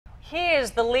He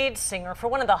is the lead singer for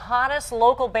one of the hottest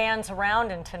local bands around,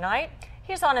 and tonight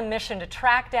he's on a mission to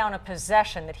track down a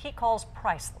possession that he calls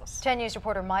priceless. 10 News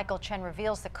reporter Michael Chen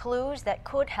reveals the clues that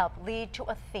could help lead to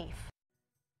a thief.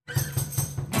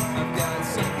 I've got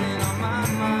something on my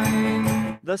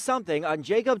mind. The something on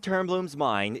Jacob Turnblum's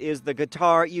mind is the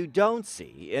guitar you don't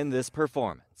see in this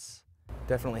performance.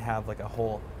 Definitely have like a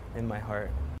hole in my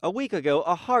heart. A week ago,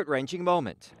 a heart-wrenching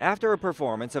moment after a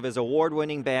performance of his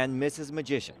award-winning band Mrs.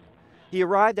 Magician. He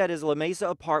arrived at his La Mesa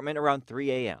apartment around 3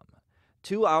 a.m.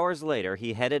 2 hours later,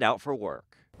 he headed out for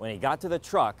work. When he got to the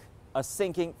truck, a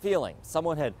sinking feeling.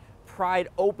 Someone had pried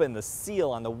open the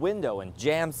seal on the window and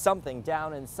jammed something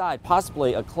down inside,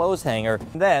 possibly a clothes hanger,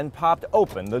 then popped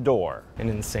open the door. An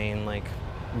insane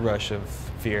rush of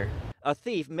fear. A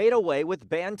thief made away with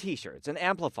band t-shirts, an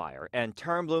amplifier, and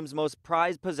Turnblum's most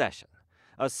prized possession,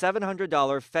 a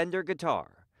 $700 Fender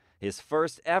guitar, his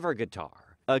first ever guitar,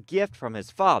 a gift from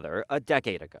his father a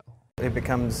decade ago. It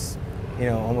becomes,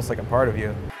 almost like a part of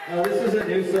you. This is a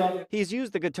new song. He's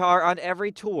used the guitar on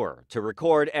every tour to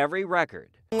record every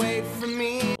record. Wait for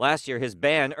me. Last year, his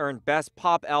band earned Best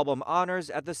Pop Album honors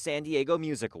at the San Diego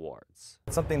Music Awards.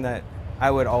 It's something that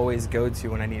I would always go to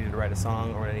when I needed to write a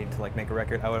song or when I needed to make a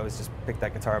record. I would always just pick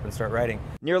that guitar up and start writing.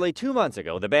 Nearly 2 months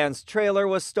ago, the band's trailer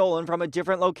was stolen from a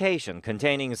different location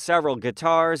containing several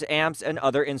guitars, amps, and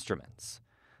other instruments.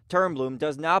 Turnblum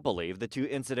does not believe the two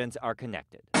incidents are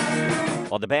connected.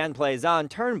 While the band plays on,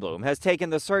 Turnblum has taken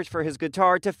the search for his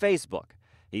guitar to Facebook.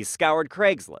 He's scoured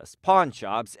Craigslist, pawn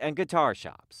shops, and guitar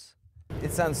shops.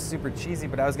 It sounds super cheesy,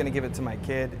 but I was going to give it to my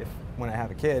kid when I have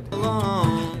a kid.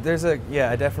 There's a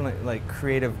definitely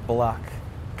creative block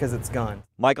because it's gone.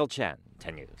 Michael Chen,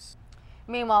 10 News.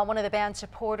 Meanwhile, one of the band's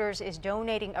supporters is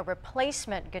donating a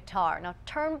replacement guitar. Now,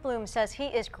 Turnblum says he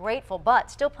is grateful,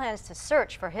 but still plans to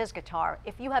search for his guitar.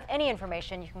 If you have any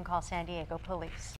information, you can call San Diego Police.